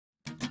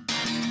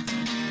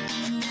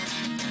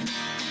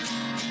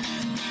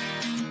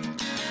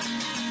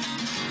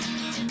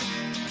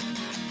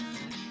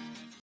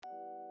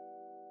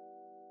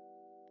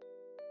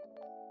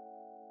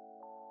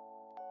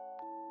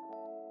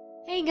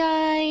Hey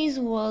guys,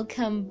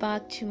 welcome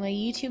back to my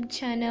YouTube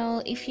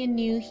channel. If you're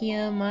new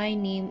here, my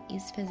name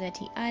is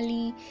Faazati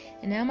Ali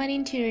and I'm an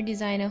interior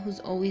designer who's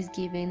always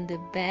giving the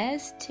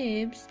best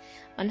tips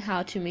on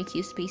how to make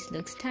your space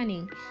look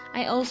stunning.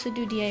 I also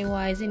do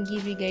DIYs and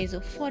give you guys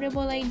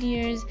affordable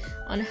ideas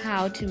on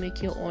how to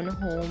make your own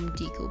home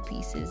deco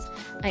pieces.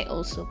 I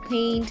also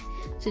paint,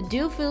 so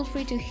do feel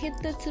free to hit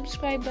that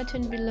subscribe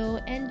button below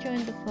and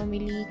join the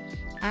family.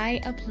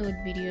 I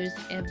upload videos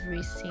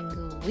every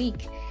single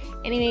week.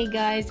 Anyway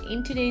guys,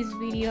 in today's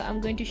video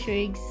I'm going to show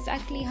you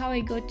exactly how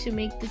I got to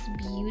make this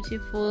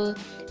beautiful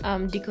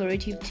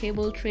decorative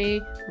table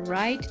tray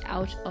right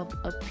out of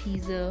a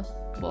pizza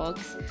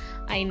box.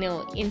 I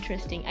know,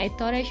 interesting. I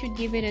thought I should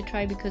give it a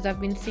try because I've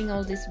been seeing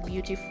all these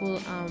beautiful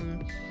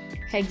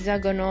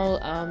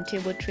hexagonal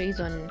table trays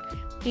on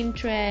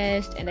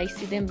Pinterest, and I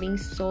see them being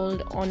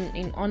sold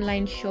in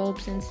online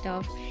shops and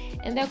stuff,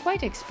 and they're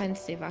quite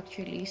expensive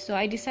actually. So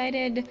I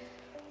decided,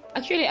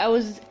 I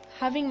was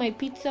having my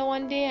pizza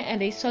one day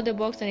and I saw the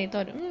box and I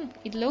thought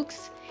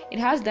it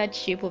has that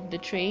shape of the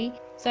tray,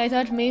 so I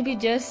thought maybe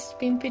just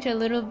pimp it a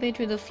little bit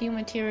with a few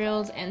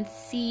materials and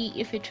see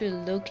if it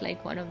will look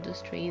like one of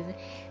those trays.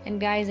 And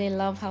guys, I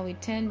love how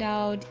it turned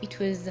out. It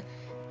was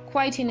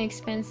quite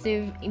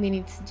inexpensive. I mean,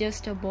 it's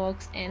just a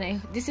box,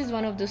 and this is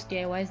one of those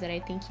DIYs that I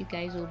think you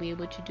guys will be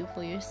able to do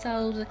for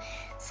yourselves.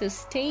 So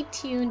stay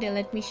tuned and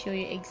let me show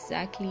you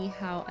exactly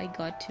how I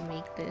got to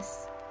make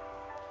this.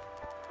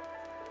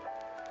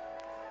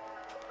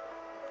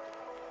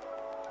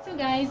 So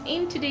guys,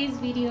 in today's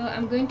video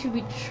I'm going to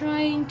be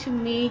trying to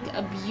make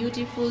a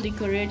beautiful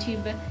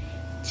decorative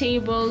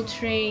table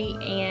tray,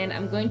 and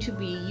I'm going to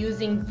be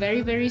using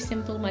very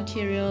simple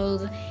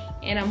materials,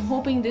 and I'm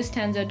hoping this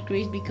turns out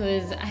great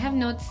because I have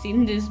not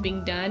seen this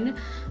being done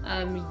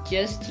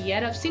just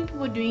yet. I've seen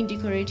people doing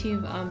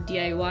decorative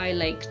DIY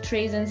like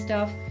trays and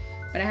stuff,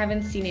 but I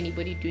haven't seen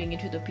anybody doing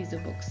it with a pizza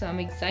box. So I'm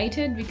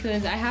excited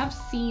because I have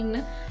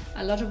seen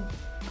a lot of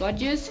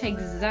gorgeous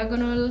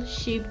hexagonal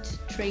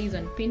shaped trays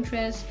on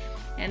Pinterest,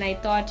 and I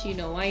thought, you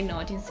know, why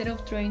not, instead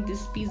of throwing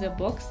these pizza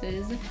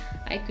boxes,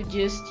 I could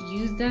just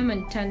use them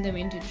and turn them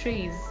into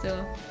trays.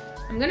 So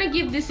I'm gonna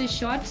give this a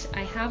shot. I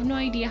have no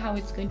idea how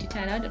it's going to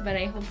turn out, but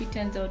I hope it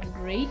turns out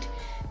great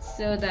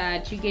so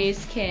that you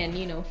guys can,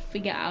 you know,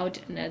 figure out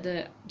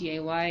another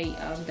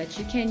DIY that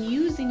you can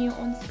use in your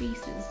own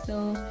spaces.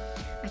 So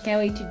I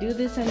can't wait to do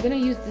this. I'm gonna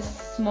use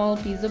this small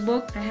pizza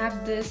box. I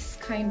have this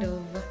kind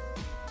of,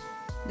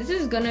 this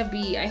is gonna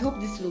be, I hope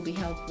this will be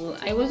helpful.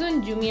 I was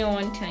on Jumia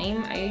one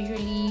time. I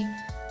usually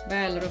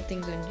buy a lot of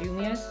things on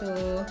Jumia,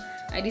 so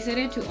I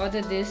decided to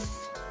order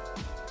this.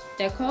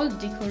 They're called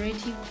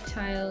decorative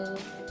tile,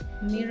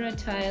 mirror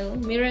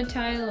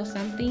tile or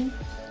something,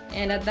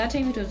 and at that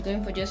time it was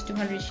going for just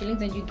 200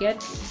 shillings, and you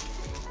get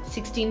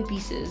 16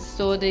 pieces.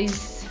 So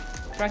there's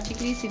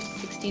practically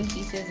 16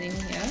 pieces in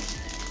here,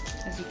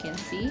 as you can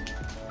see.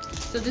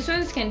 So this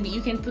ones can be,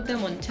 you can put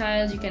them on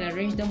tiles, you can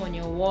arrange them on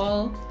your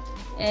wall,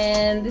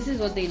 and this is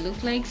what they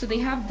look like. So they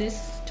have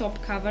this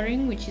top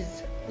covering which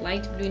is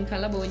light blue in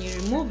color, but when you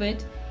remove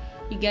it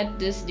you get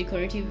this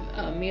decorative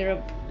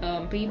mirror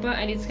paper,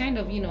 and it's kind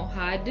of, you know,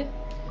 hard.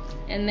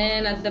 And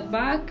then at the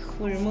back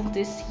we remove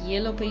this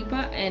yellow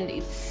paper, and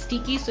it's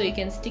sticky, so you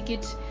can stick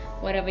it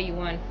whatever you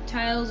want,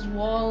 tiles,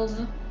 walls,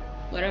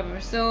 whatever.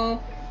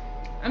 So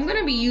I'm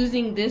gonna be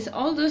using this,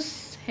 all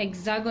those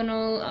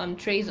hexagonal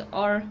trays,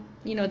 or,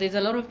 you know, there's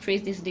a lot of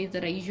trays these days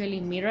that are usually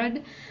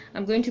mirrored.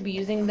 I'm going to be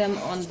using them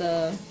on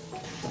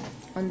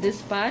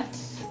this part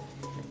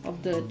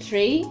of the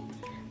tray,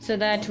 so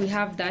that we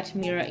have that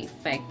mirror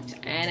effect,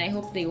 and I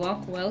hope they work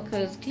well,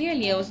 because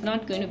clearly I was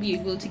not going to be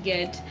able to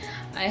get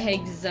a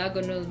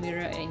hexagonal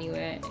mirror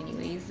anywhere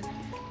anyways.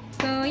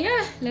 So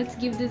yeah, let's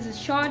give this a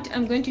shot.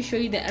 I'm going to show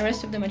you the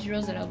rest of the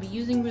materials that I'll be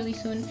using really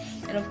soon,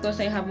 and of course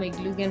I have my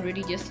glue gun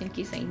ready just in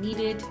case I need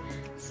it.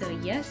 So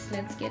yes,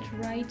 let's get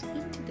right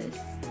into this.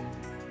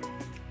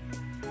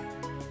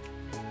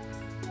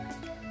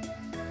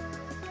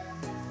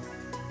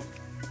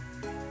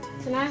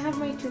 So now I have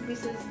my two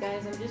pieces,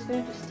 guys. I'm just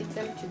going to stick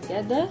them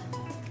together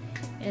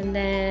and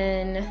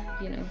then,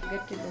 you know,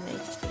 get to the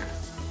next step.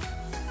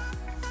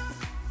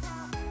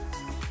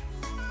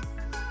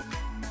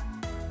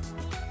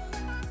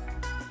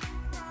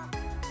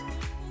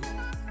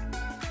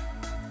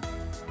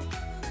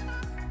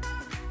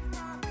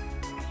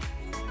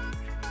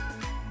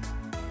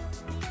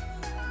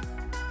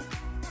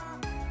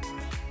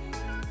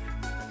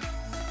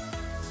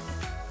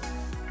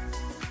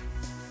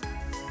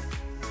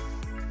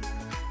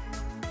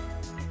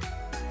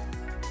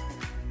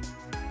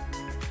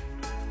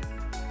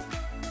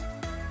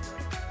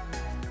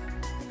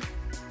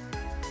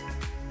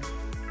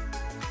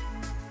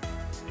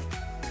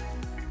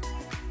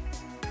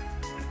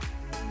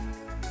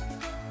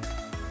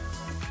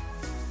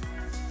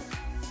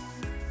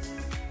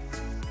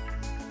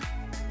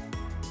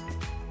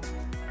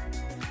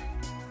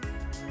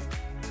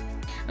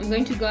 I'm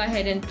going to go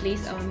ahead and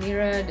place our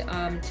mirrored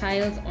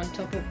tiles on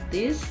top of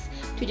this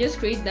to just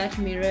create that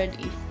mirrored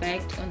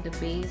effect on the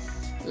base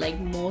like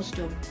most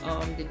of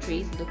the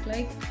trays look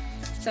like.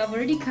 So I've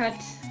already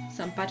cut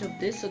some part of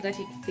this so that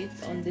it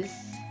fits on this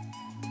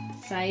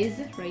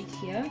size right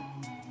here.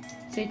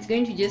 So it's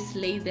going to just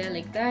lay there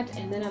like that,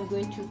 and then I'm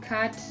going to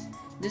cut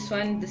this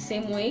one the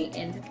same way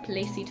and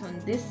place it on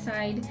this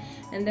side,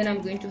 and then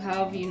I'm going to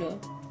have, you know,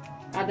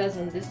 others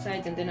on this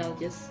side, and then I'll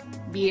just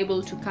be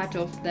able to cut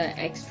off the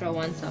extra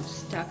ones I've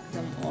stuck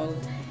them all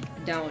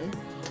down.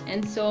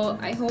 And so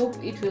I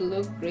hope it will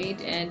look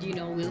great, and you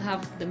know, we'll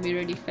have the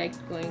mirrored effect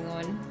going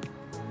on.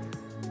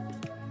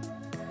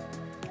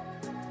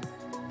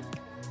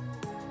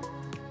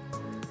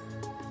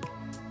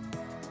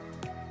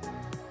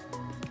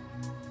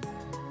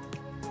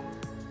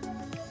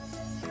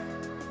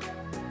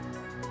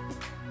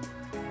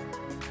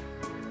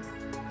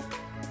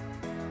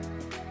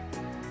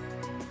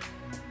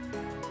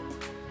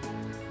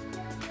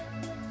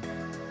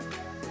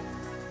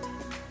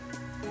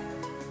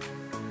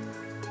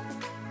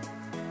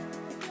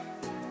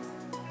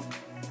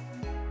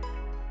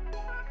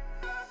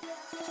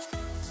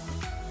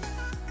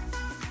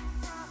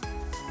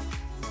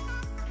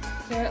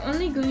 So we're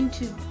only going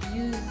to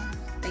use,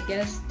 I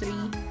guess,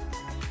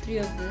 three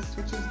of this,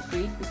 which is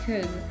great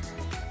because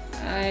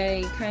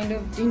I kind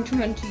of didn't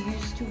want to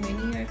use too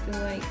many. I feel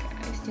like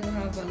I still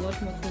have a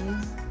lot more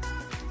things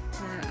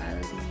I'll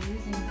be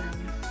using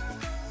them.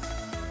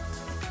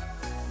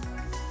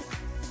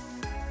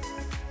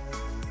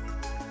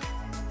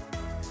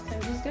 So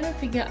I'm just gonna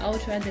figure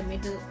out where the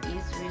middle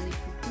is really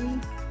quickly,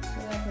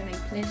 so that when I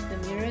place the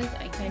mirrors,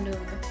 I kind of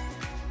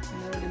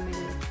know the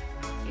middle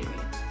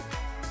area.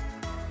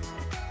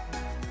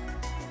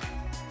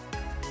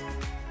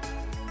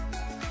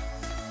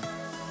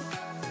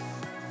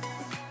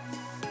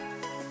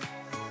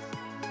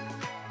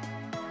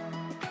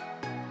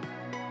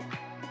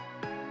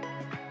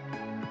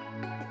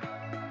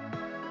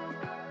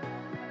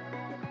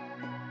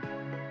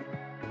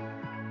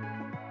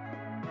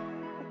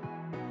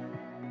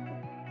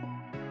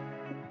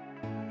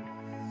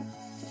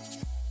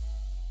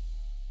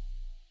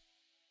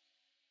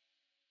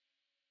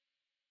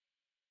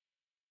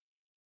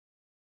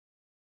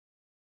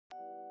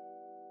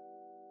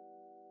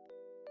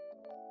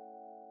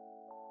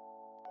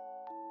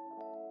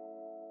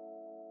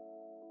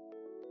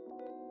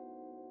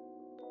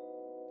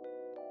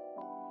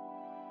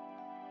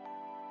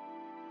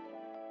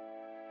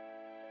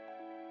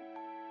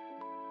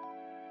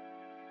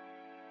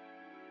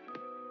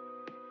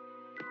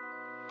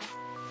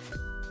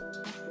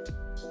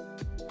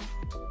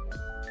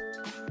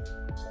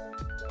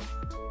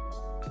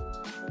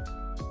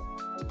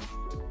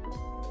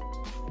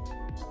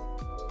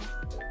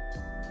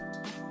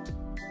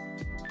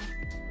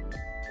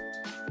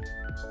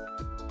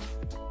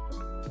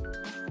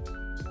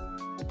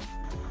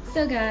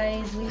 So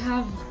guys, we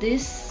have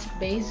this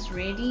base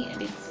ready,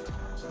 and it's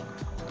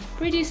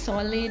pretty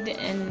solid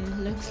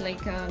and looks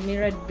like a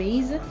mirrored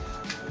base.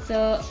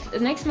 So the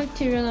next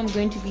material I'm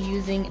going to be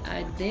using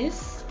are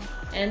this,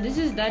 and this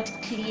is that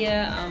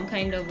clear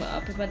kind of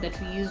paper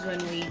that we use when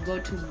we go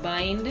to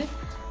bind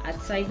at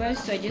cyber.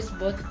 So I just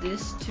bought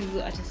this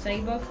two at a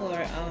cyber for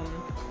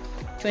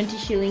 20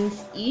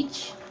 shillings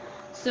each.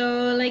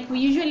 So like we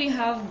usually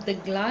have the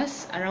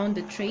glass around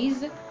the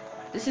trays,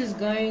 this is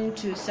going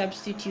to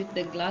substitute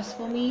the glass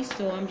for me.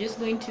 So I'm just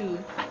going to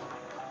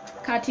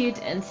cut it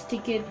and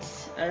stick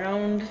it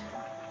around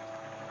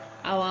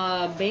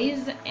our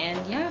base,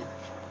 and yeah,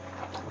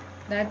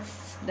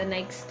 that's the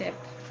next step.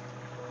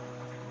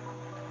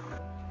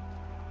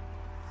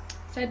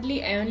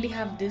 Sadly, I only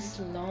have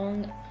this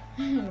long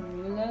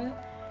ruler,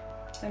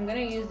 so I'm gonna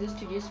use this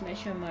to just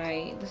measure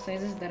the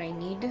sizes that I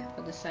need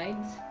for the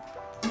sides.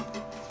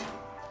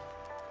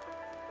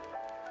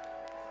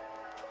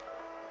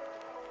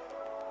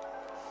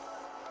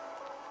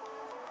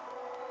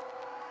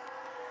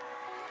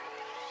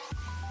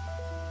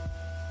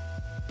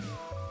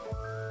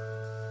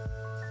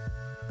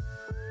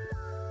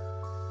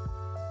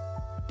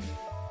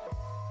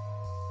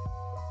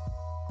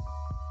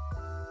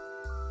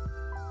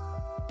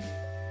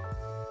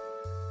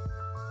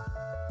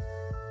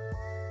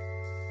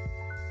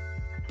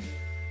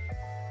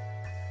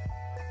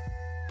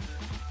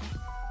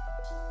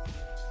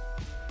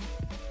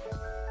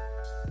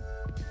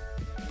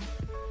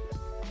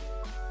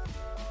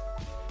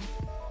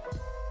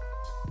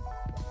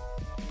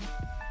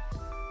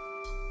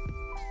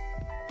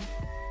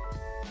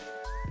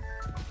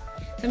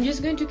 So I'm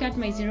just going to cut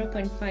my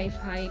 0.5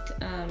 height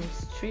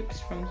strips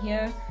from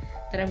here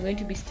that I'm going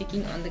to be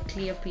sticking on the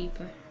clear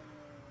paper.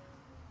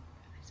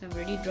 So I've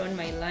already drawn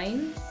my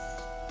lines.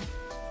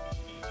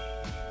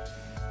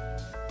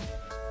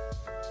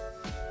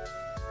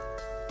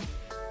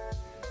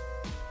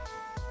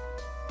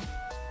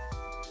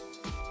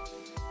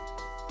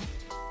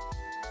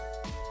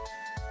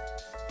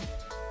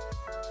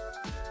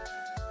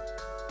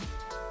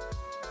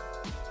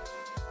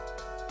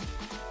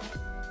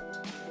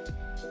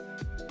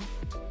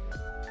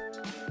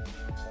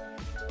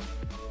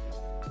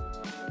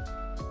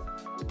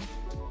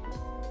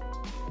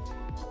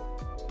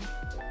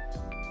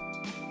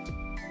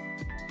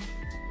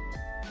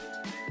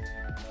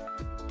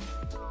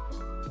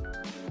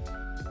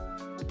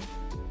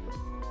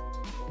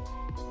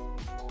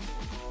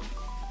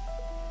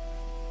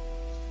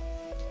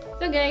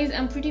 So guys,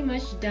 I'm pretty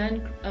much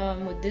done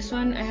with this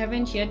one. I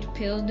haven't yet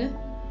peeled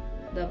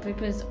the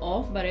papers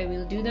off, but I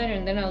will do that,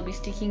 and then I'll be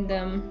sticking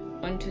them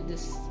onto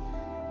this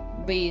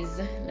base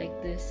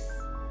like this.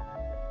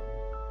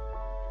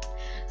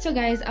 So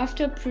guys,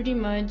 after pretty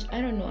much,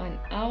 I don't know, an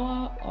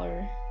hour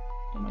or,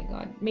 oh my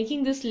god,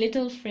 making this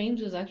little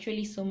frames was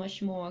actually so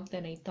much more work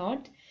than I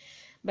thought.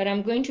 But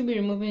I'm going to be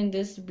removing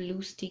this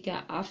blue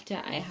sticker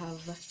after I have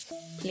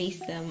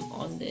placed them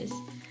on this.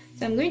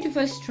 So I'm going to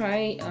first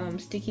try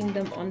sticking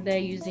them on there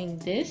using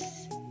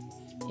this.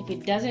 If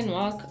it doesn't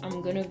work,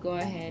 I'm gonna go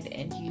ahead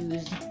and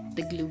use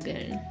the glue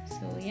gun.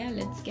 So yeah,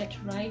 let's get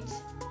right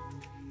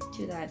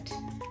to that.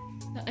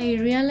 I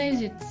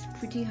realize it's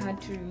pretty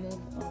hard to remove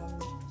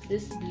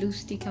this blue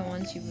sticker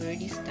once you've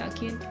already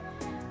stuck it.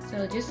 So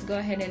I'll just go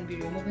ahead and be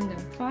removing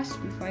them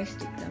first before I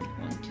stick them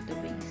onto the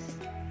base.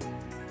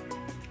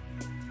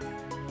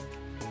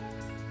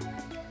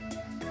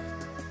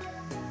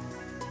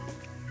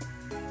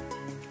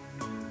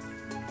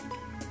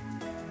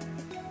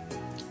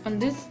 On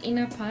this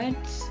inner part,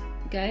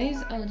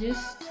 guys, I'll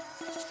just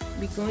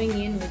be going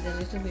in with a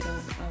little bit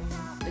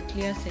of the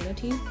clear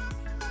sellotape,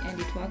 and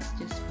it works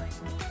just fine.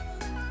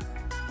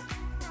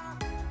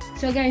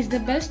 So guys, the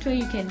best way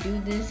you can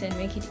do this and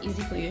make it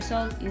easy for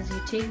yourself is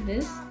you take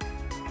this,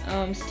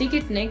 stick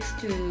it next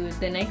to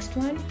the next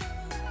one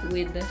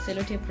with the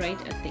sellotape right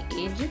at the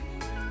edge.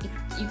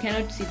 You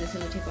cannot see the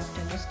sellotape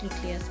after mostly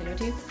clear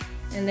sellotape,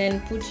 and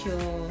then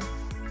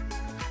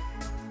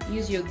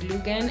use your glue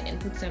gun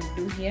and put some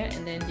glue here,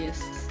 and then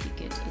just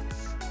stick it.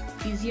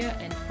 It's easier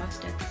and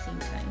faster at the same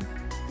time.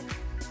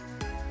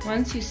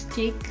 Once you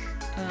stick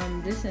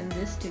this and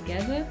this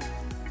together,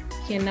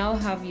 you can now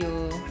have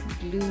your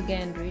glue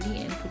gun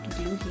ready and put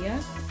glue here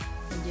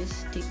and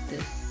just stick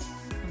this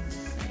on this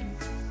side.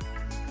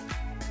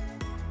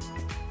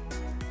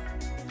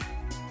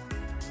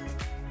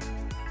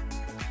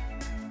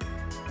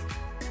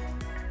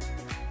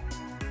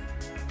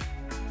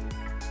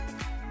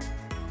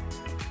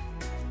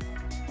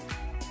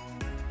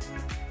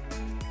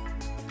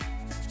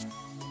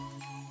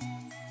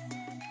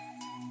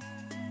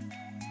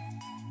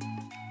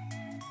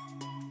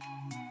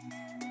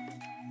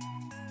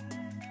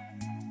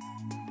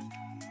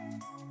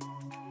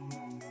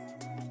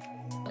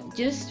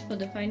 Just for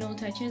the final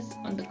touches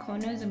on the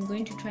corners, I'm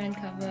going to try and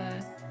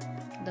cover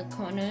the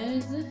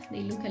corners.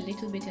 They look a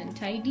little bit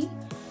untidy,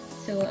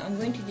 so I'm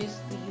going to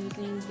just be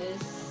using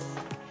this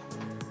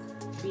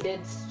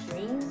beaded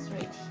strings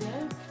right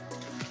here.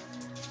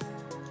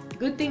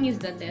 Good thing is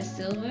that they're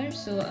silver,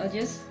 so I'll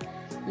just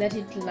let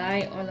it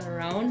lie all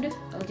around.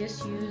 I'll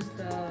just use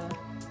the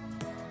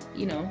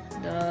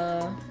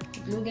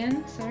glue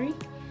gun,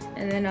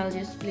 and then I'll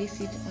just place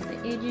it on the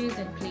edges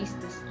and place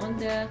this on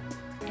there.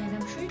 And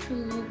I'm sure it will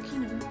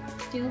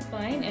look, still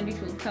fine, and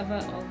it will cover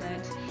all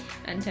that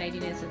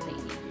untidiness of the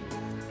edges.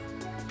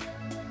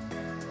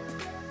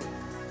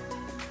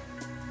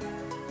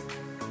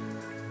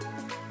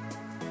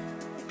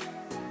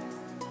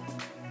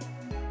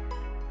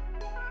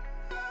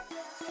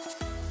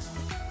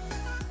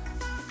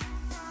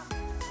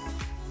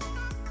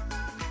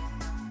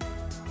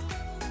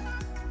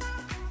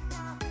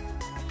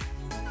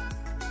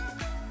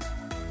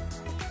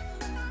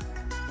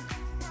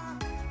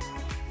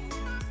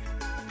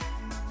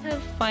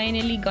 I've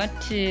finally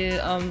got to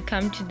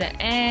come to the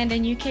end,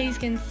 and you guys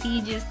can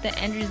see just the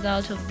end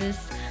result of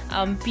this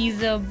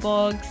pizza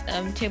box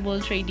table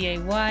tray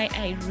DIY.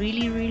 I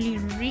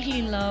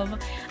really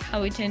love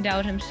how it turned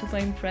out. I'm super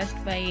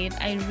impressed by it.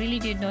 I really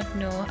did not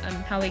know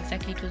how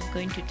exactly it was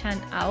going to turn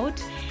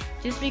out,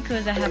 just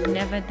because I have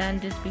never done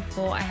this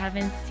before. I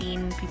haven't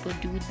seen people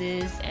do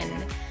this,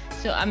 and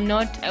so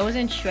I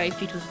wasn't sure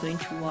if it was going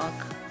to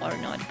work or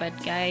not. But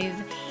guys,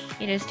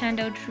 it has turned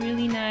out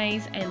really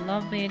nice. I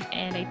love it,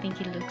 and I think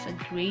it looks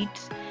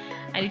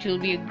and it will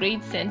be a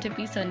great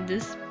centerpiece on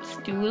this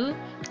stool.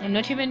 I'm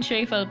not even sure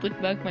if I'll put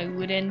back my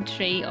wooden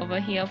tray over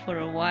here for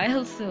a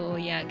while. So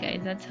yeah guys,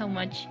 that's how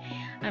much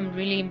I'm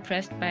really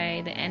impressed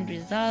by the end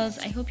results.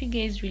 I hope you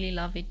guys really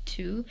love it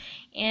too,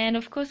 and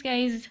of course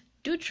guys,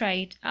 do try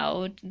it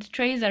out. The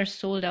trays are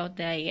sold out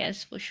there,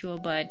 yes, for sure,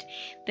 but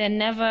they're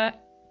never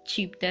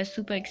cheap. They're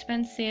super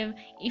expensive.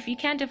 If you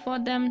can't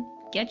afford them,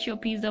 get your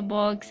pizza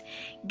box,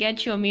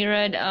 get your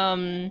mirrored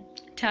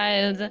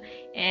tiles,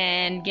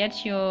 and get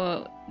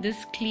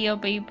this clear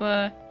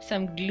paper,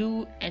 some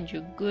glue, and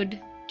you're good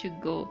to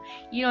go.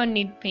 You don't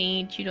need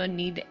paint, you don't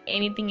need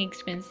anything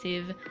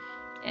expensive,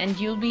 and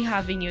you'll be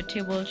having your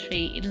table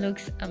tray. It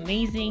looks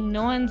amazing.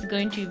 No one's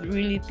going to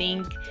really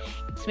think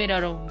it's made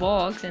out of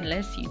box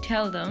unless you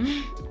tell them.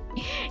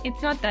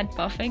 It's not that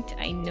perfect,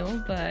 I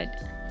know, but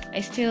I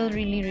still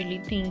really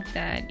think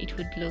that it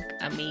would look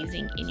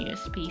amazing in your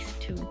space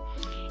too.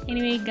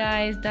 Anyway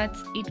guys,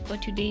 that's it for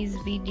today's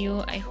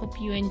video. I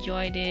hope you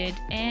enjoyed it,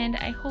 and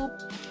I hope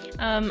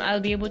I'll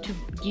be able to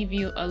give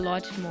you a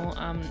lot more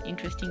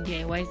interesting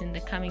DIYs in the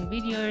coming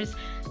videos.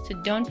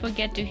 So don't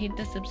forget to hit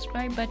the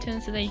subscribe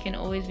button so that you can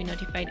always be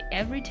notified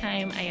every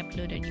time I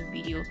upload a new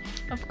video.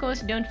 Of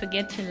course, don't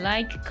forget to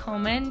like,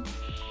 comment,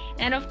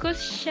 and of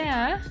course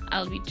share.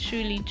 I'll be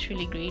truly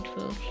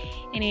grateful.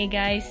 Anyway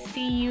guys,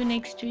 see you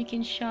next week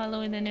inshallah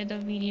with another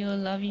video.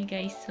 Love you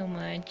guys so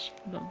much.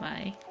 Bye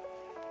bye.